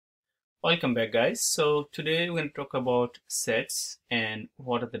Welcome back, guys. So today we're going to talk about sets and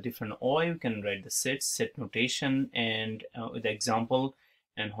what are the different way we can write the sets, set notation, and with the example,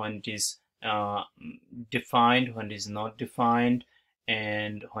 and when it is defined, when it is not defined,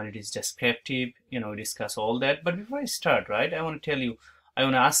 and when it is descriptive. We discuss all that. But before I start, right, I want to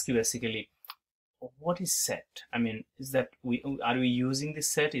ask you basically, what is set? I mean, is that are we using this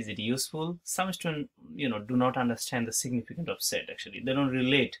set? Is it useful? Some students, do not understand the significance of set. Actually, they don't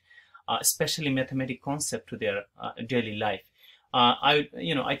relate, especially mathematical concept to their daily life.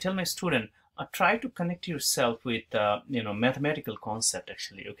 I tell my student, try to connect yourself with mathematical concept.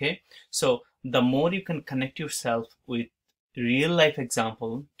 Actually, okay. So the more you can connect yourself with real life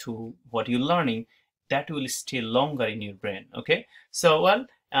example to what you're learning, that will stay longer in your brain. Okay. So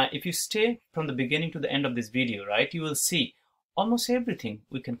if you stay from the beginning to the end of this video, right, you will see almost everything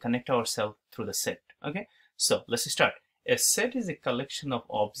we can connect ourselves through the set. Okay, so let's start. A set is a collection of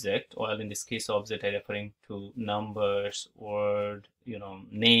objects, or in this case, object I'm referring to numbers, word,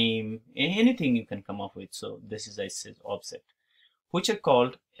 name, anything you can come up with. So this is a set object, which are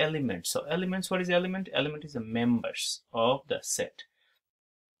called elements. So elements, what is element? Element is the members of the set.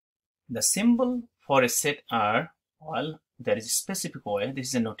 The symbol for a set are, there is a specific way, this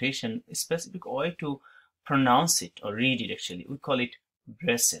is a notation, a specific way to pronounce it or read it. Actually, we call it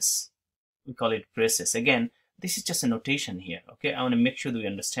braces. Again, this is just a notation here. Okay, I want to make sure that we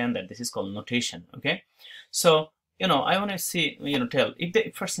understand that this is called notation. Okay, so I want to say, tell if the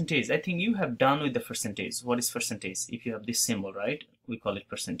percentage, I think you have done with the percentage. What is percentage? If you have this symbol, right, we call it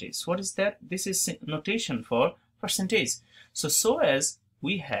percentage. What is that? This is notation for percentage. So as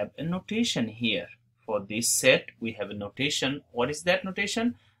we have a notation here for this set, we have a notation. What is that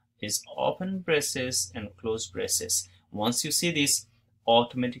notation? Is open braces and close braces. Once you see this,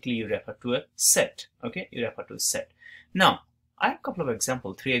 automatically you refer to a set. Okay, you refer to a set. Now I have a couple of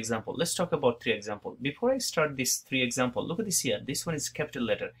examples, 3 examples. Let's talk about 3 examples. Before I start this 3 examples, look at this here. This one is capital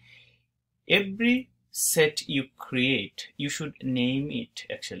letter. Every set you create, you should name it.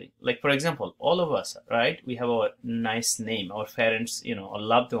 Actually, like for example, all of us, right, we have our nice name. Our parents, our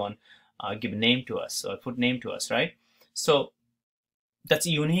loved one, give a name to us or put name to us, right? So that's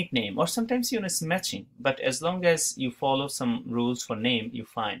a unique name, or sometimes it's matching, but as long as you follow some rules for name, you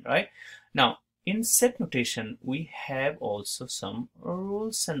find, right? Now in set notation, we have also some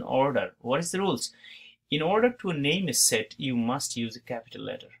rules and order. What is the rules? In order to name a set, you must use a capital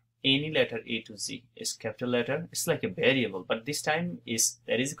letter. Any letter A to Z is capital letter. It's like a variable, but this time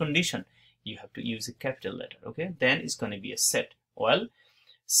there is a condition. You have to use a capital letter. Okay, then it's going to be a set. Well,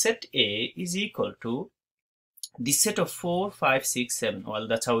 set A is equal to the set of 4, 5, 6, 7. Well,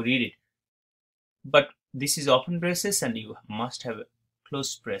 that's how we read it. But this is open braces and you must have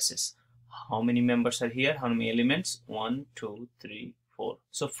closed braces. How many members are here? How many elements? 1, 2, 3, 4.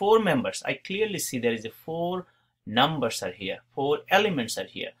 So 4 members. I clearly see there is a 4 numbers are here. 4 elements are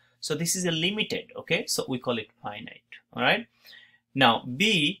here. So this is a limited. Okay, so we call it finite. All right. Now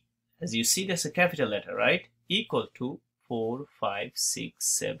B, as you see, there's a capital letter, right? Equal to 4, 5,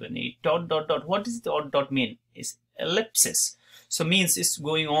 6, 7, 8, dot, dot, dot. What does the dot mean? It's ellipsis. So means it's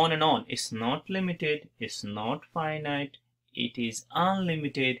going on and on. It's not limited. It's not finite. It is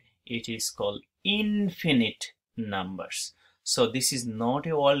unlimited. It is called infinite numbers. So this is not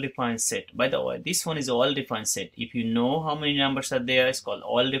a well-defined set. By the way, this one is a well-defined set. If you know how many numbers are there, it's called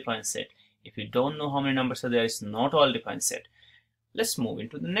well-defined set. If you don't know how many numbers are there, it's not a well-defined set. Let's move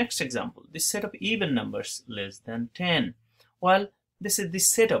into the next example. This set of even numbers less than 10. Well, this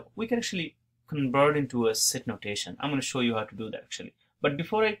setup we can actually convert into a set notation. I'm going to show you how to do that actually. But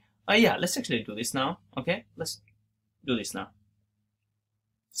before let's actually do this now. Okay, let's do this now.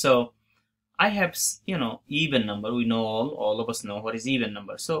 So I have, even number. We know all of us know what is even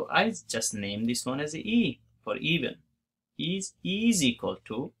number. So I just name this one as a E for even. Is equal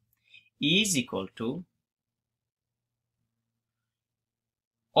to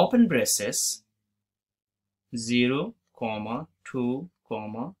open braces 0, 2,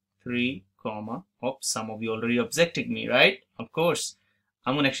 3, some of you already objected me, right? Of course,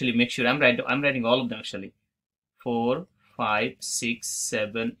 I'm gonna actually make sure I'm writing all of them actually. 4, 5, 6,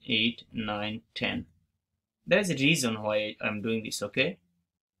 7, 8, 9, 10. There is a reason why I'm doing this. Okay,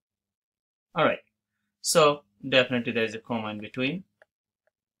 all right, so definitely there is a comma in between.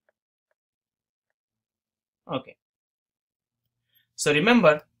 Okay, so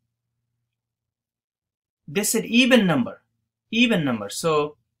remember they said even number.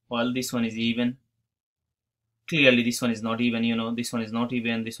 So this one is even. Clearly this one is not even. This one is not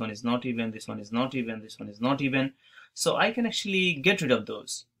even, this one is not even, this one is not even, this one is not even. So I can actually get rid of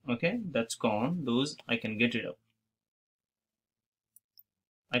those. Okay, that's gone. Those I can get rid of.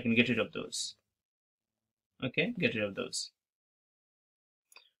 I can get rid of those. Okay, get rid of those.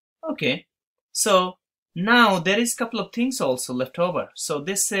 Okay, so now there is a couple of things also left over. So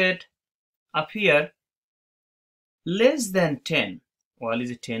they said up here less than 10. Well,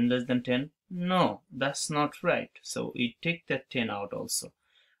 is it 10 less than 10? No, that's not right. So we take that 10 out also.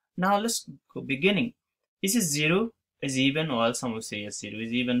 Now let's go beginning. Is it 0 is even? Well, some will say yes, 0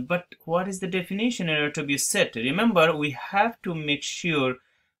 is even. But what is the definition in order to be set? Remember, we have to make sure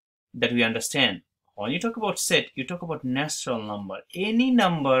that we understand. When you talk about set, you talk about natural number. Any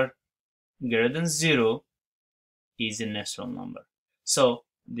number greater than 0 is a natural number. So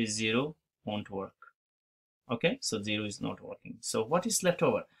this 0 won't work. Okay, so 0 is not working. So what is left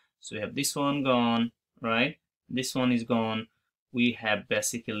over? So we have this one gone, right? This one is gone. We have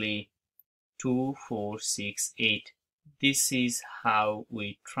basically 2, 4, 6, 8. This is how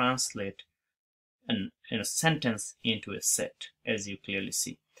we translate a sentence into a set, as you clearly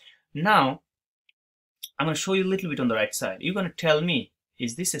see. Now, I'm going to show you a little bit on the right side. You're going to tell me,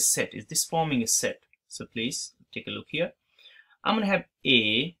 is this a set? Is this forming a set? So please take a look here. I'm going to have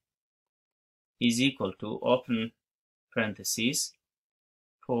A is equal to, open parentheses,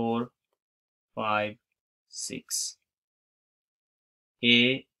 4, 5, 6.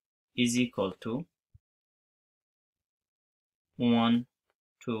 A is equal to 1,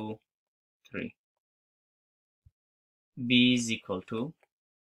 2, 3. B is equal to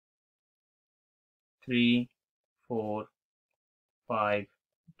 3, 4, 5,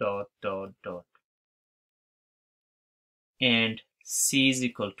 dot, dot, dot. And C is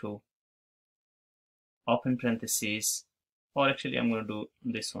equal to, open parentheses, or actually I'm going to do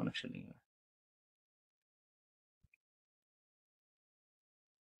this one actually.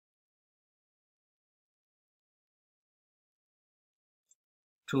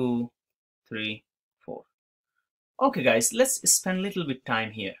 2, 3, 4. Okay guys, let's spend a little bit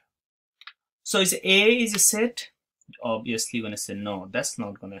time here. So is A is a set? Obviously you're going to say no, that's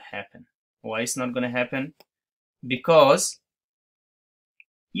not going to happen. Why is not going to happen? Because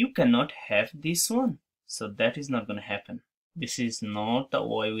you cannot have this one. So that is not going to happen. This is not the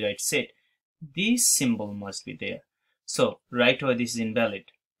way we write set. This symbol must be there. So right away this is invalid.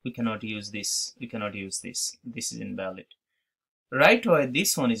 We cannot use this. We cannot use this. This is invalid. Right away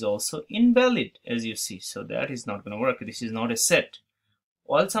this one is also invalid, as you see. So that is not going to work. This is not a set.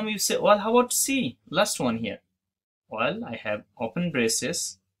 Well, some of you say, well, how about C? Last one here. Well, I have open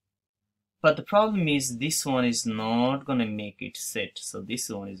braces. But the problem is this one is not going to make it set. So this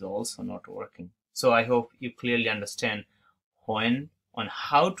one is also not working. So I hope you clearly understand when on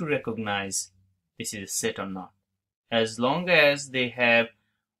how to recognize this is a set or not. As long as they have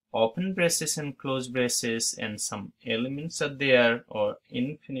open braces and closed braces and some elements are there, or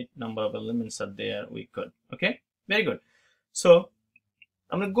infinite number of elements are there, we could. Okay, very good. So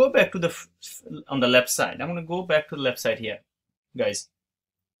I'm going to go back to the on the left side. I'm going to go back to the left side here, guys.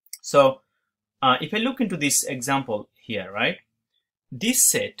 So if I look into this example here, right, this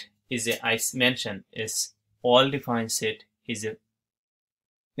set is a, I mentioned, is all defined set, is a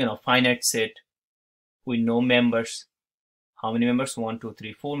finite set with no members. How many members? 1, 2,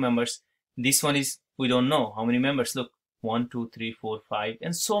 3, 4 members. This one is, we don't know how many members. Look, 1, 2, 3, 4, 5,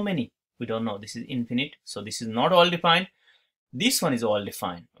 and so many. We don't know. This is infinite. So this is not all defined. This one is all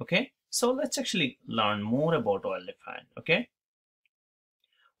defined. Okay. So let's actually learn more about all defined. Okay.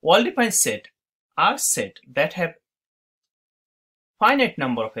 All defined set are set that have finite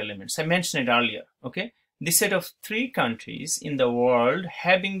number of elements. I mentioned it earlier. Okay. The set of 3 countries in the world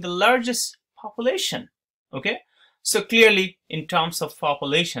having the largest population. Okay. So clearly in terms of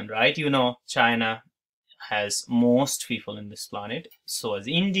population, right, China has most people in this planet, so as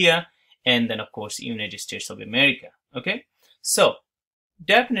India, and then of course United States of America. Okay, so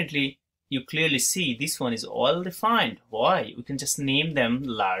definitely you clearly see this one is all defined. Why? We can just name them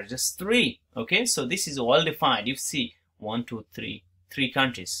largest 3. Okay, so this is all defined. You see 1, 2, 3, 3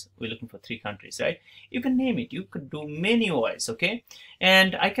 countries. We're looking for 3 countries, right? You can name it. You could do many ways. Okay,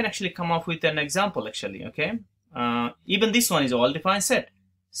 and I can actually come up with an example actually. Okay. Even this one is all defined set.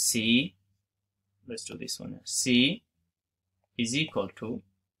 C, let's do this one. C is equal to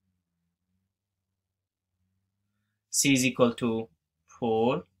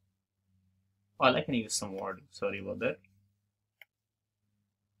 4. Well, I can use some word. Sorry about that.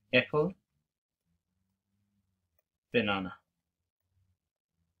 Apple, banana.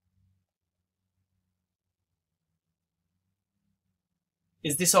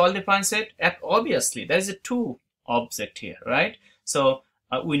 Is this all defined set? Obviously, there's a 2 object here, right? So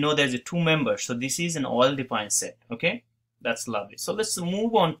we know there's a 2 members. So this is an all defined set. Okay, that's lovely. So let's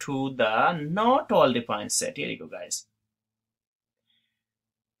move on to the not all defined set. Here you go, guys.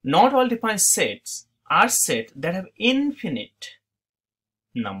 Not all defined sets are sets that have infinite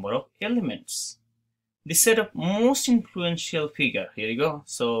number of elements. The set of most influential figure, here you go.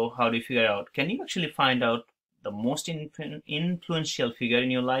 So how do you figure out? Can you actually find out the most influential figure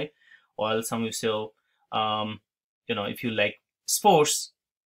in your life? Or some will say, if you like sports,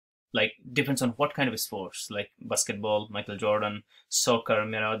 like depends on what kind of sports, like basketball, Michael Jordan, soccer,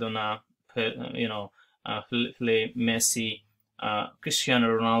 Maradona, Messi, Cristiano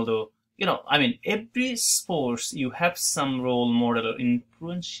Ronaldo. I mean, every sports you have some role model or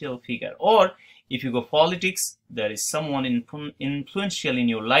influential figure. Or if you go politics, there is someone influential in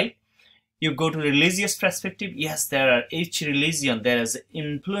your life. You go to religious perspective, yes, there are each religion, there is an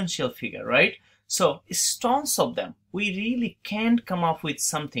influential figure, right? So it's tons of them. We really can't come up with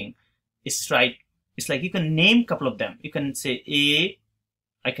something. It's right. It's like you can name a couple of them. You can say A.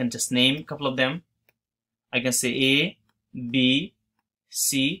 I can just name a couple of them. I can say A, B,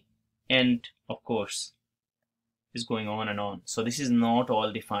 C, and of course, it's going on and on. So this is not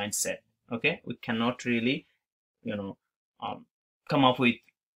all defined set. Okay, we cannot really, come up with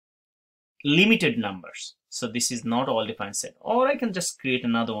limited numbers. So this is not all defined set. Or I can just create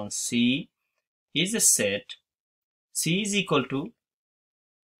another one. C is a set. C is equal to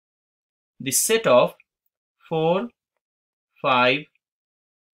the set of 4, 5,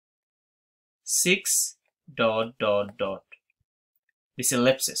 6, ... This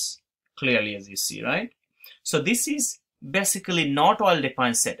ellipsis, clearly as you see, right? So this is basically not all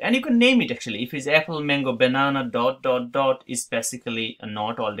defined set, and you can name it actually. If it's apple, mango, banana, ... is basically a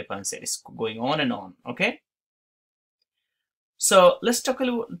not all defined set. It's going on and on. Okay, so let's take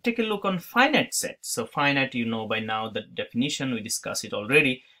a look on finite set. So finite, you know by now the definition, we discussed it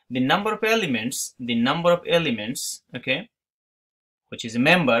already. The number of elements, okay, which is a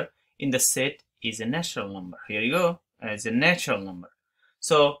member in the set, is a natural number. Here you go, as a natural number.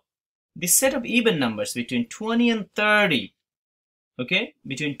 So the set of even numbers between 20 and 30, okay,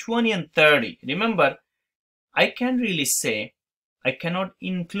 between 20 and 30. Remember, I can really say I cannot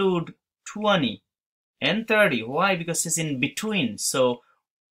include 20 and 30. Why? Because it's in between. So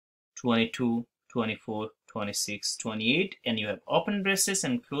 22, 24, 26, 28, and you have open braces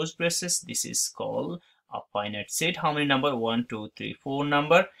and closed braces. This is called a finite set. How many number? 1, 2, 3, 4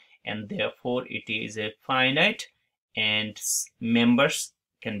 number, and therefore it is a finite, and members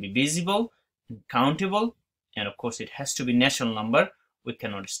can be visible and countable, and of course it has to be natural number. We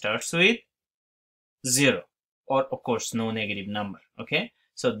cannot start with 0, or of course no negative number. Okay,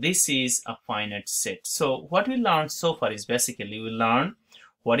 so this is a finite set. So what we learned so far is basically we learn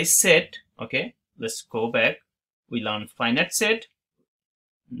what is set. Okay, let's go back. We learned finite set,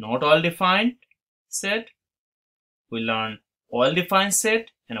 not all defined set. We learned all defined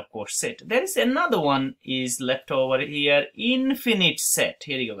set, and of course set. There is another one is left over here, infinite set.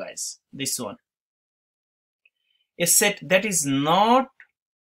 Here you go, guys. This one, a set that is not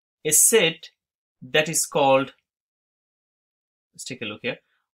a set that is called, let's take a look here.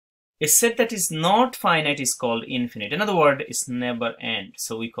 A set that is not finite is called infinite. In other words, it's never end.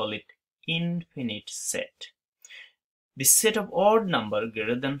 So we call it infinite set. The set of odd number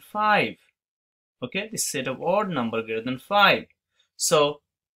greater than 5. Okay, the set of odd number greater than 5. So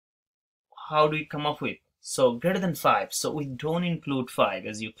how do we come up with? So greater than 5. So we don't include 5,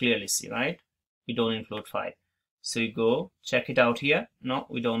 as you clearly see, right? We don't include 5. So you go check it out here. No,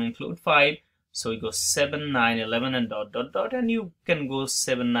 we don't include 5. So we go 7, 9, 11, and ... and you can go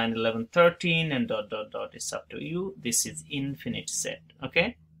 7, 9, 11, 13, and ... It's up to you. This is infinite set.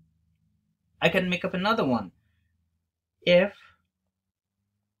 Okay, I can make up another one. F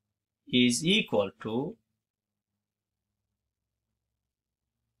is equal to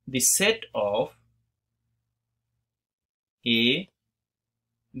the set of A,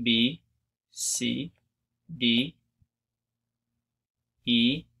 B, C, D,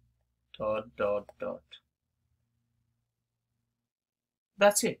 E, ...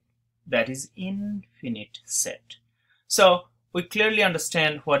 That's it. That is infinite set. So we clearly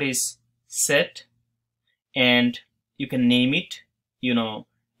understand what is set, and you can name it,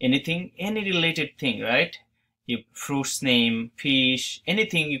 anything, any related thing, right? You fruits name, fish,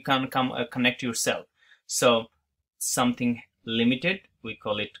 anything you can connect yourself. So something limited, we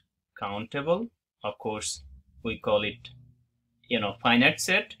call it countable. Of course, we call it, finite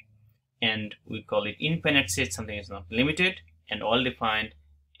set, and we call it infinite set. Something is not limited, and all defined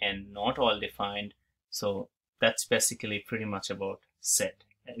and not all defined. So that's basically pretty much about set,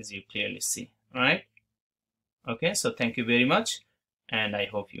 as you clearly see, right? Okay, so thank you very much, and I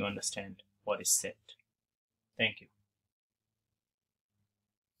hope you understand what is set. Thank you.